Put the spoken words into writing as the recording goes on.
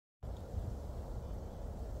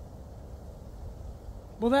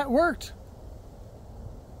Well, that worked.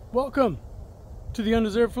 Welcome to the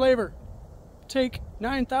Undeserved Flavor. Take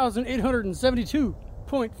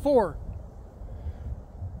 9,872.4.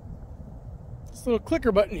 This little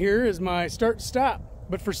clicker button here is my start-stop.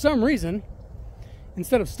 But for some reason,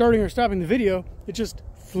 instead of starting or stopping the video, it just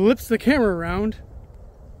flips the camera around.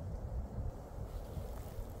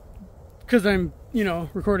 Because I'm,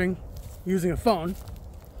 recording using a phone.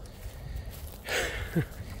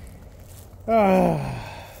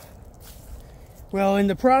 Well, in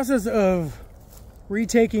the process of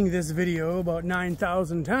retaking this video about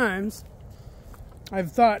 9,000 times,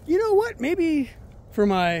 I've thought, you know what, maybe for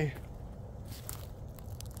my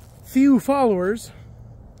few followers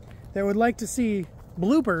that would like to see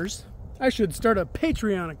bloopers, I should start a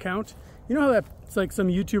Patreon account. You know how that's like some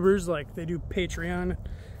YouTubers, like they do Patreon,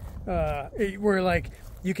 where like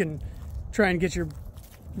you can try and get your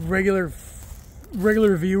regular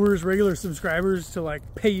viewers, regular subscribers to like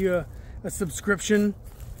pay you a subscription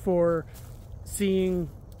for seeing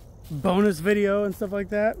bonus video and stuff like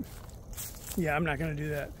that. Yeah, I'm not gonna do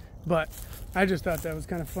that, but I just thought that was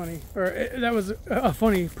kind of funny, or that was a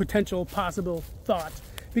funny potential possible thought,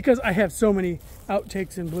 because I have so many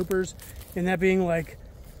outtakes and bloopers, and that being like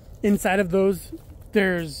inside of those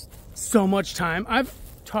there's so much time. I've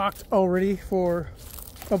talked already for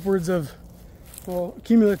upwards of, well,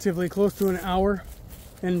 cumulatively close to an hour,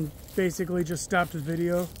 and basically just stopped the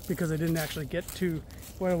video because I didn't actually get to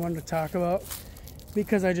what I wanted to talk about,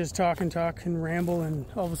 because I just talk and ramble and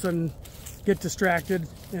all of a sudden get distracted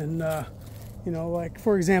and like,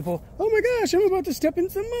 for example, oh my gosh, I'm about to step in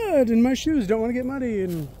some mud and my shoes don't want to get muddy,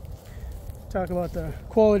 and talk about the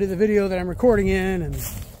quality of the video that I'm recording in and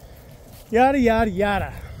yada yada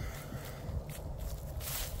yada.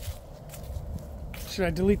 Should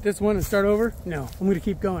I delete this one and start over? No, I'm going to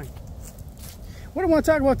keep going. What I want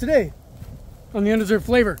to talk about today on the Undeserved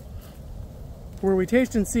Flavor, where we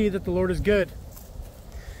taste and see that the Lord is good.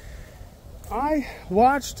 I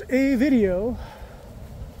watched a video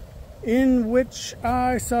in which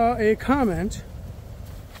I saw a comment.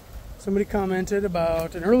 Somebody commented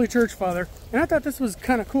about an early church father, and I thought this was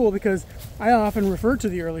kind of cool because I often refer to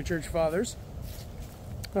the early church fathers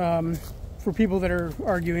for people that are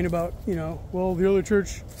arguing about, well, the early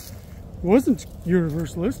church wasn't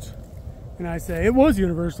Universalist. And I say, it was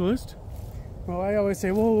Universalist. Well, I always say,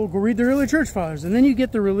 well, we'll go read the early church fathers. And then you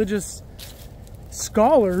get the religious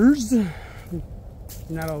scholars.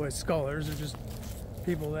 Not always scholars, they're just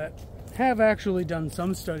people that have actually done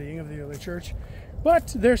some studying of the early church.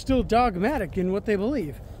 But they're still dogmatic in what they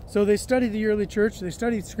believe. So they study the early church, they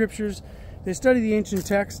study scriptures, they study the ancient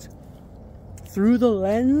text through the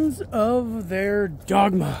lens of their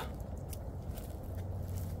dogma.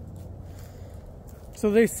 So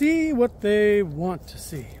they see what they want to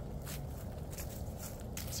see.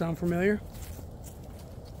 Sound familiar?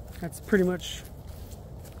 That's pretty much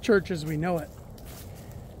church as we know it.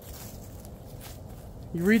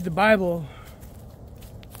 You read the Bible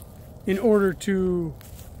in order to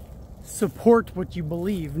support what you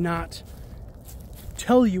believe, not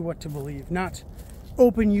tell you what to believe, not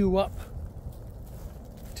open you up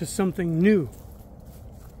to something new.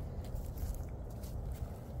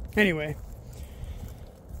 Anyway,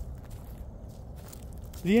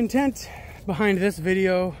 the intent behind this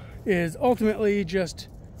video is ultimately just,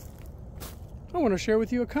 I want to share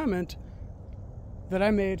with you a comment that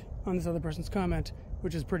I made on this other person's comment,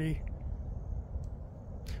 which is pretty,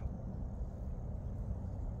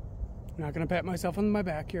 I'm not going to pat myself on my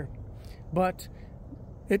back here, but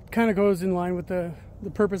it kind of goes in line with the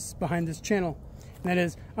purpose behind this channel. And that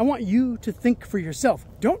is, I want you to think for yourself.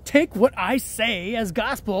 Don't take what I say as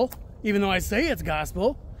gospel, even though I say it's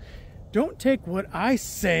gospel. Don't take what I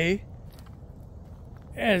say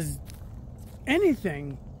as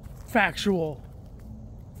anything factual.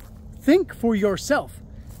 Think for yourself.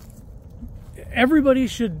 Everybody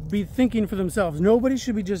should be thinking for themselves. Nobody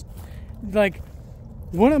should be just like,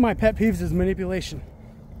 one of my pet peeves is manipulation.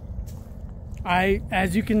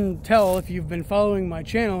 As you can tell if you've been following my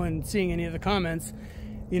channel and seeing any of the comments,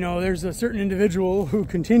 there's a certain individual who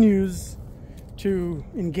continues to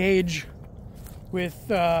engage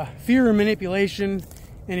with fear and manipulation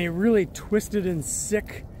and a really twisted and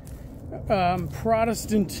sick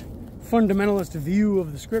Protestant fundamentalist view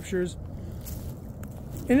of the scriptures.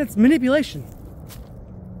 And it's manipulation.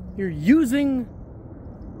 You're using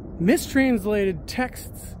mistranslated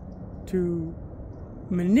texts to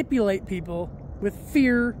manipulate people with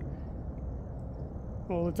fear.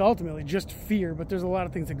 Well, it's ultimately just fear, but there's a lot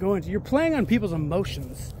of things that go into it. You're playing on people's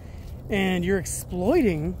emotions, and you're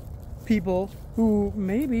exploiting people who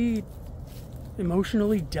may be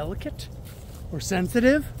emotionally delicate or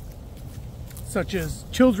sensitive, such as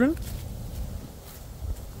children.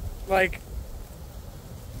 Like,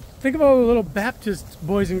 think of all the little Baptist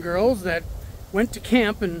boys and girls that went to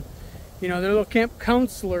camp, and you know, their little camp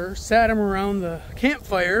counselor sat them around the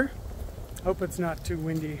campfire. I hope it's not too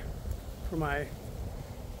windy for my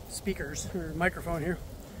speakers or microphone here.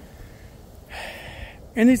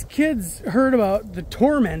 And these kids heard about the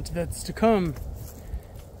torment that's to come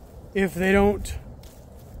if they don't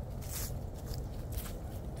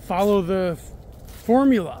follow the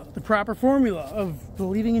formula, the proper formula of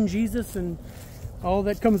believing in Jesus and all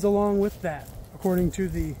that comes along with that, according to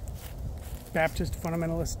the Baptist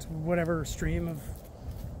fundamentalist whatever stream of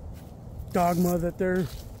dogma that they're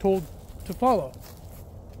told to follow.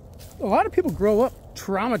 A lot of people grow up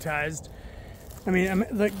traumatized. I mean,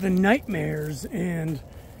 like the nightmares, and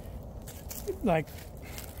like,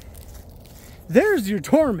 there's your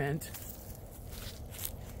torment.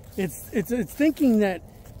 It's thinking that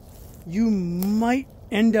you might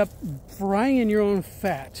end up frying your own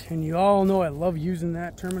fat, and you all know I love using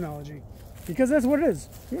that terminology because that's what it is.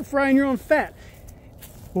 You're frying your own fat.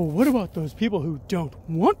 Well, what about those people who don't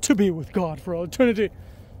want to be with God for all eternity? Do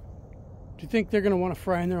you think they're going to want to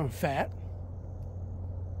fry in their own fat?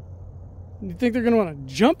 You think they're going to want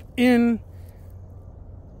to jump in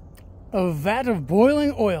a vat of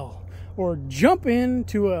boiling oil or jump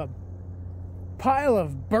into a pile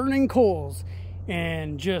of burning coals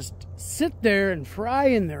and just sit there and fry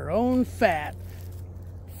in their own fat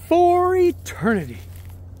for eternity?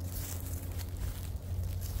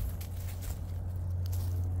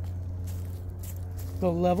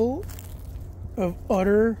 The level of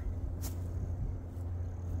utter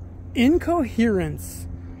incoherence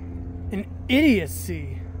and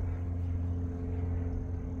idiocy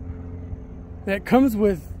that comes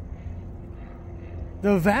with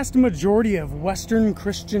the vast majority of Western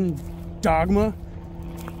Christian dogma,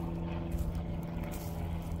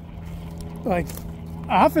 like,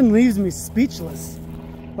 often leaves me speechless.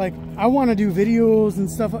 Like, I want to do videos and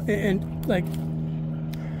stuff, and like,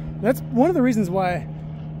 that's one of the reasons why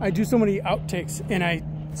I do so many outtakes and I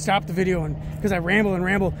stop the video, and because I ramble and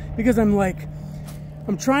ramble, because I'm like,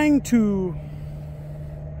 I'm trying to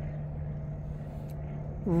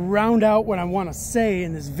round out what I want to say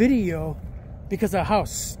in this video because of how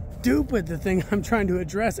stupid the thing I'm trying to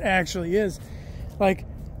address actually is. Like,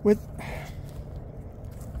 with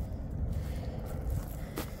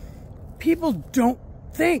people don't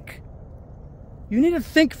think. You need to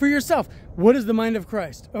think for yourself. What is the mind of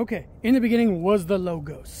Christ? Okay, in the beginning was the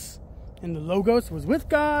Logos, and the Logos was with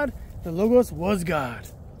God, the Logos was God,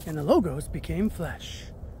 and the Logos became flesh.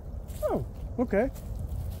 Oh, okay.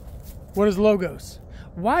 What is Logos?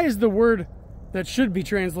 Why is the word that should be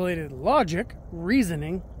translated logic,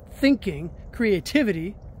 reasoning, thinking,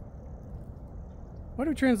 creativity, why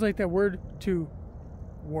do we translate that word to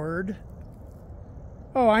word?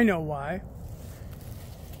 Oh, I know why.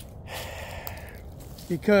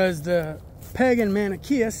 Because the pagan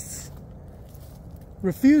Manichaeists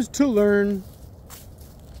refused to learn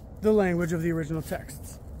the language of the original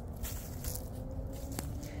texts.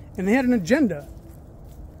 And they had an agenda.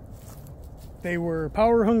 They were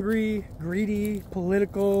power hungry, greedy,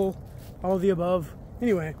 political, all of the above.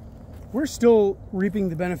 Anyway, we're still reaping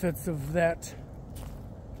the benefits of that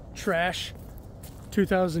trash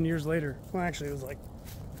 2,000 years later. Well, actually, it was like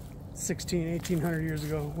 1800 years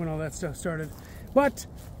ago when all that stuff started. But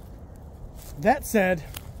that said,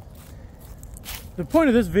 the point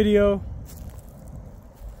of this video,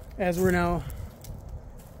 as we're now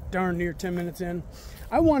darn near 10 minutes in,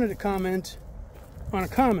 I wanted to comment on a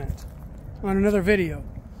comment on another video.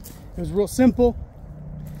 It was real simple,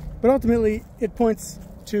 but ultimately it points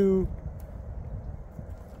to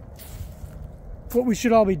what we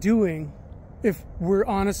should all be doing if we're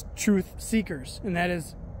honest truth seekers, and that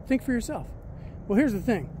is think for yourself. Well, here's the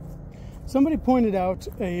thing. Somebody pointed out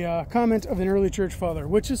a comment of an early church father,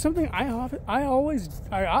 which is something I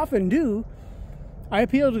often do. I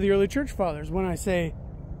appeal to the early church fathers when I say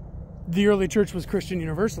the early church was Christian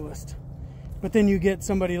Universalist. But then you get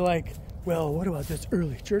somebody like, well, what about this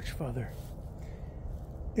early church father,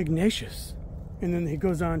 Ignatius? And then he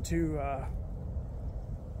goes on to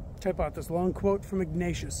type out this long quote from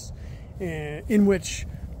Ignatius, in which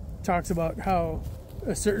talks about how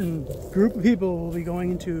a certain group of people will be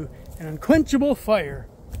going into an unquenchable fire.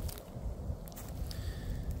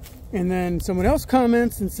 And then someone else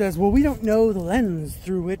comments and says, well, we don't know the lens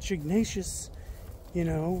through which Ignatius,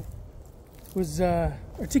 was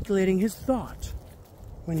articulating his thought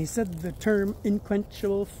when he said the term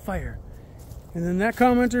unquenchable fire. And then that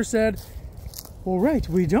commenter said, well, right,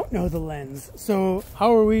 we don't know the lens, so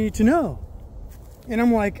how are we to know? And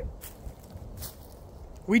I'm like,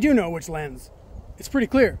 we do know which lens. It's pretty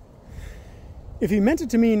clear. If he meant it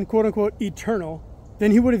to mean, quote unquote, eternal,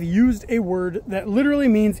 then he would have used a word that literally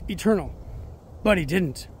means eternal. But he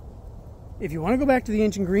didn't. If you want to go back to the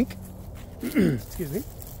ancient Greek, excuse me.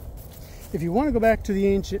 If you want to go back to the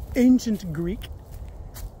ancient Greek,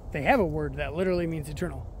 they have a word that literally means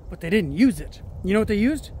eternal, but they didn't use it. You know what they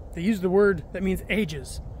used? They used the word that means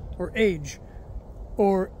ages, or age,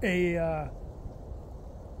 or a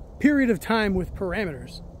period of time with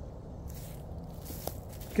parameters.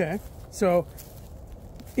 Okay, so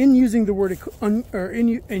in using the word,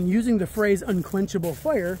 in using the phrase unquenchable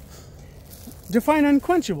fire, define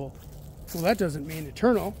unquenchable. Well, that doesn't mean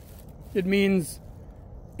eternal. It means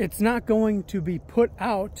it's not going to be put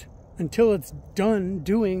out until it's done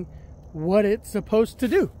doing what it's supposed to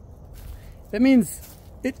do. That means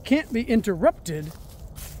it can't be interrupted.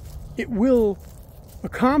 It will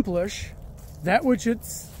accomplish that which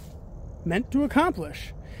it's meant to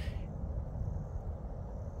accomplish.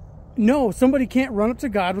 No, somebody can't run up to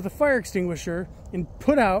God with a fire extinguisher and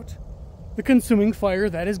put out the consuming fire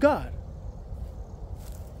that is God.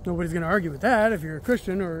 Nobody's going to argue with that if you're a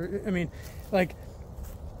Christian, or, I mean, like,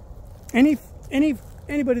 anybody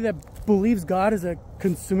that believes God is a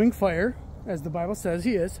consuming fire, as the Bible says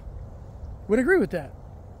he is, would agree with that.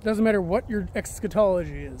 Doesn't matter what your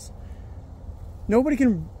eschatology is. Nobody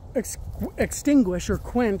can extinguish or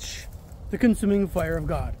quench the consuming fire of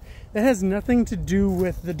God. That has nothing to do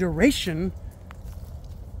with the duration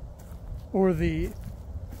or the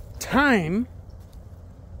time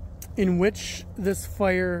in which this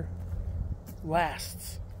fire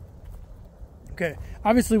lasts. Okay,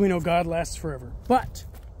 obviously we know God lasts forever, but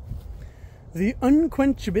the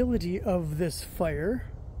unquenchability of this fire,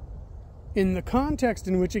 in the context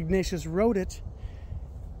in which Ignatius wrote it,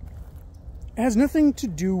 has nothing to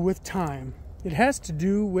do with time. It has to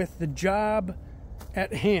do with the job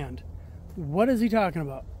at hand. What is he talking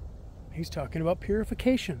about? He's talking about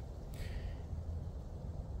purification.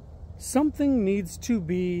 Something needs to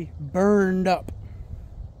be burned up.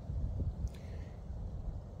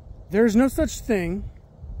 There's no such thing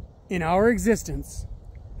in our existence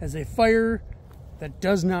as a fire that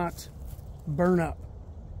does not burn up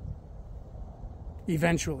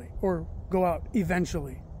eventually, or go out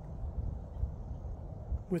eventually,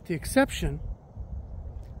 with the exception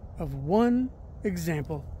of one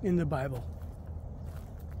example in the Bible: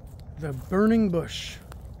 the burning bush.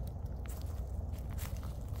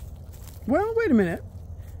 Well, wait a minute.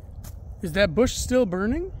 Is that bush still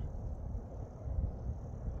burning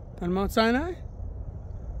on Mount Sinai?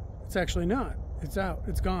 It's actually not. It's out.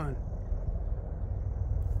 It's gone.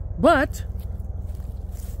 But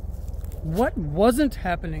what wasn't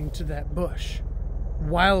happening to that bush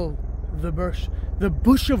while the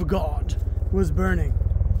bush of God was burning?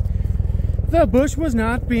 The bush was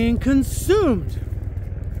not being consumed.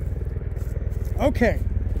 Okay.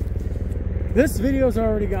 This video's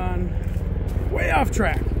already gone way off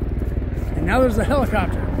track. And now there's a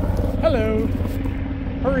helicopter. Hello.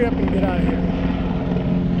 Hurry up and get out of here.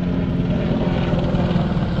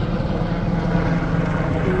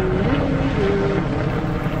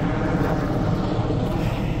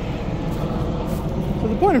 So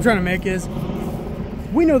the point I'm trying to make is,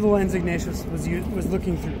 we know the lens Ignatius was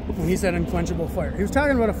looking through when he said unquenchable fire. He was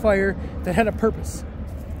talking about a fire that had a purpose.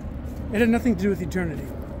 It had nothing to do with eternity.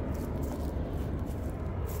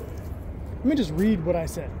 Let me just read what I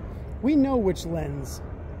said. We know which lens.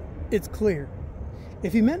 It's clear.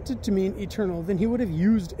 If he meant it to mean eternal, then he would have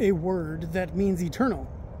used a word that means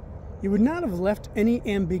eternal. He would not have left any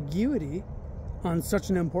ambiguity on such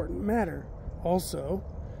an important matter. Also,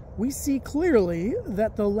 we see clearly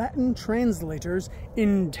that the Latin translators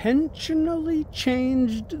intentionally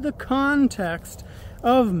changed the context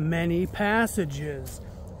of many passages,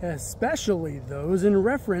 especially those in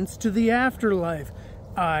reference to the afterlife,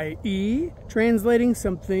 i.e., translating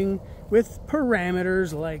something with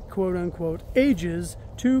parameters like quote-unquote ages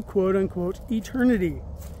to quote-unquote eternity,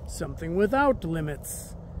 something without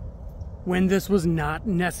limits, when this was not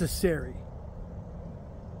necessary.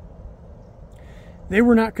 They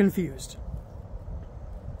were not confused.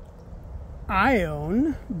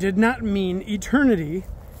 Aion did not mean eternity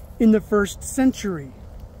in the 1st century.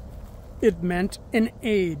 It meant an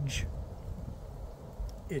age.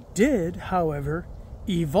 It did, however,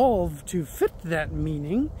 evolve to fit that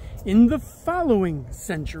meaning in the following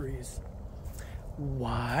centuries.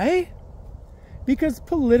 Why? Because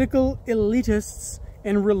political elitists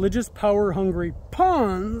and religious power-hungry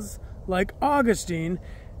pawns like Augustine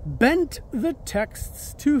bent the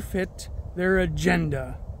texts to fit their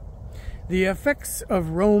agenda. The effects of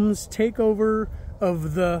Rome's takeover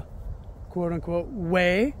of the quote-unquote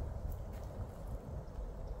way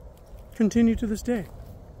continue to this day.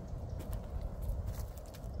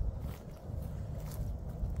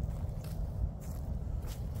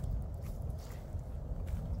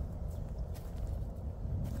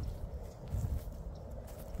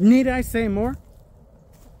 Need I say more?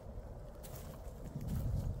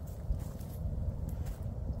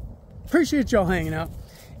 Appreciate y'all hanging out.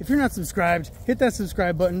 If you're not subscribed, hit that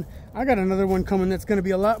subscribe button. I got another one coming that's going to be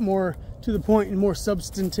a lot more to the point and more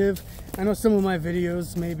substantive. I know some of my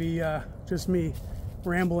videos may be just me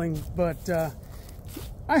rambling, but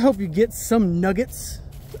I hope you get some nuggets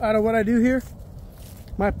out of what I do here.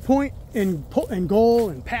 My point and goal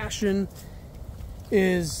and passion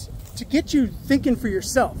is to get you thinking for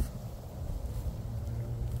yourself.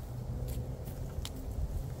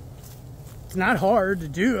 It's not hard to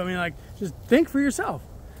do. I mean, like, just think for yourself.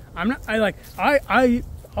 I'll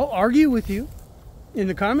argue with you in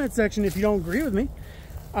the comment section if you don't agree with me.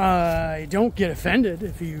 Don't get offended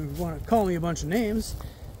if you want to call me a bunch of names.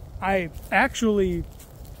 I actually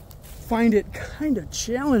find it kind of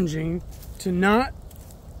challenging to not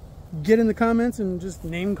get in the comments and just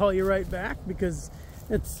name call you right back, because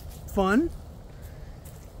it's fun.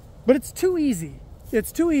 But it's too easy.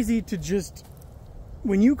 It's too easy to just,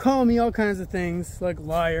 when you call me all kinds of things like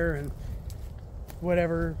liar and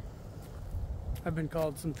whatever, I've been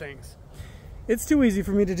called some things. It's too easy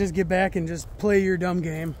for me to just get back and just play your dumb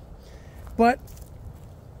game. But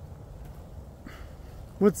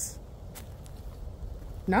what's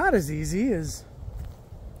not as easy is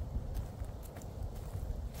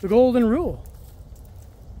the golden rule.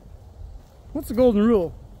 What's the golden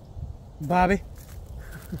rule, Bobby?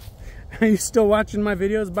 Are you still watching my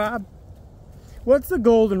videos, Bob? What's the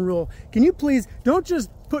golden rule? Can you please, don't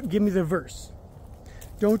just give me the verse.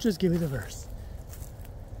 Don't just give me the verse.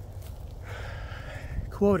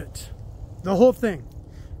 Quote it. The whole thing.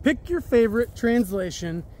 Pick your favorite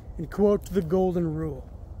translation and quote the golden rule.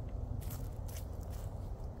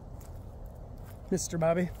 Mr.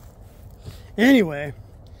 Bobby. Anyway,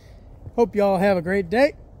 hope y'all have a great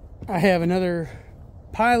day. I have another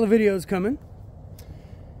pile of videos coming.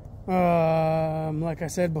 Like I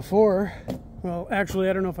said before, well, actually,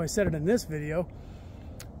 I don't know if I said it in this video,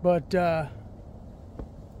 but yeah,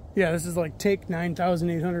 this is like take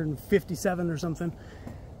 9,857 or something.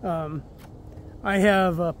 I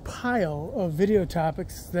have a pile of video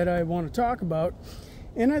topics that I want to talk about,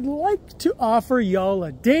 and I'd like to offer y'all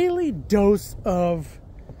a daily dose of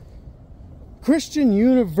Christian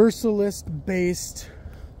Universalist based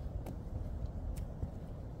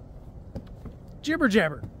jibber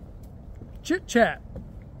jabber, chit chat,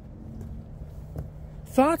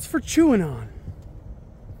 thoughts for chewing on.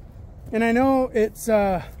 And I know it's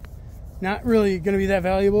not really going to be that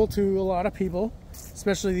valuable to a lot of people,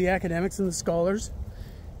 especially the academics and the scholars,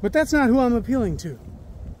 but that's not who I'm appealing to.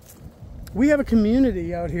 We have a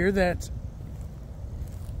community out here that,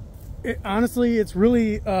 honestly, it's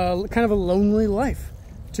really kind of a lonely life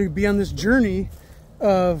to be on this journey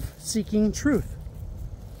of seeking truth.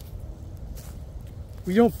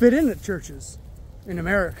 We don't fit in at churches in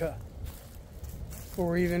America,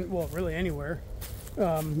 or even, well, really anywhere.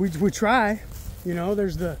 We try, you know,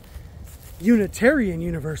 there's the Unitarian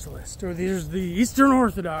Universalist, or there's the Eastern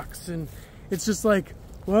Orthodox, and it's just like,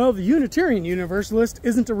 well, the Unitarian Universalist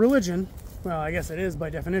isn't a religion. Well, I guess it is by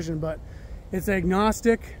definition, but it's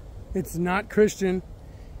agnostic, it's not Christian.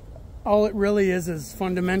 All it really is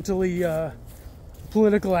fundamentally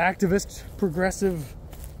political activist, progressive,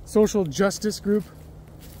 social justice group.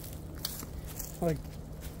 Like,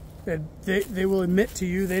 they will admit to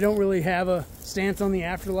you they don't really have a stance on the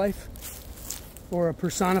afterlife or a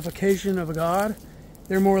personification of a God.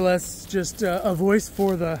 They're more or less just a voice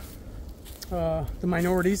for the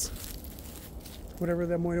minorities, whatever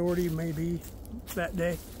that minority may be that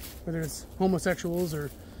day, whether it's homosexuals or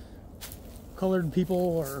colored people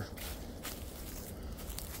or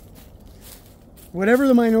whatever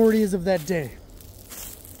the minority is of that day.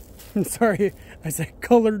 I'm sorry, I said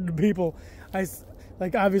colored people.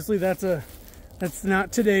 Like, obviously that's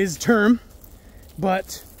not today's term,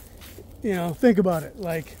 but you know, think about it.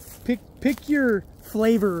 Like, pick your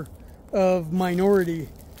flavor of minority.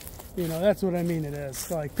 You know, that's what I mean it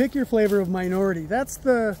is. Like, pick your flavor of minority.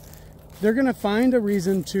 They're gonna find a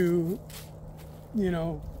reason to, you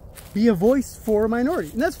know, be a voice for a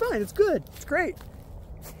minority. And that's fine, it's good, it's great.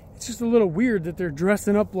 It's just a little weird that they're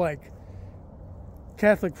dressing up like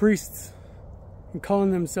Catholic priests and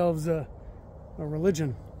calling themselves a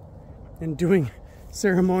religion and doing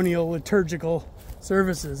ceremonial liturgical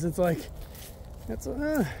services. It's like, that's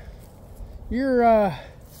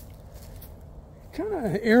kind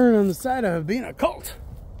of erring on the side of being a cult,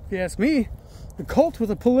 if you ask me. A cult with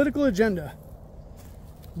a political agenda.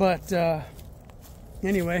 But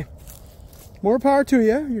anyway, more power to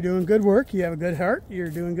you. You're doing good work. You have a good heart. You're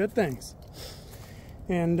doing good things.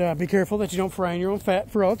 And be careful that you don't fry in your own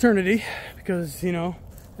fat for all eternity, because, you know,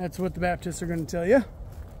 that's what the Baptists are going to tell you,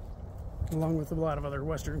 along with a lot of other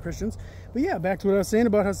Western Christians. But yeah, back to what I was saying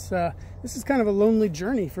about us. This is kind of a lonely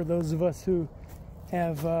journey for those of us who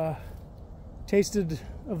have tasted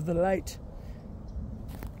of the light.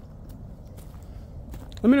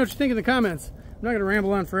 Let me know what you think in the comments. I'm not going to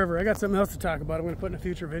ramble on forever. I got something else to talk about I'm going to put in a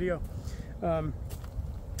future video.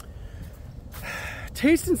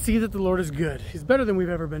 Taste and see that the Lord is good. He's better than we've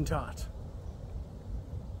ever been taught.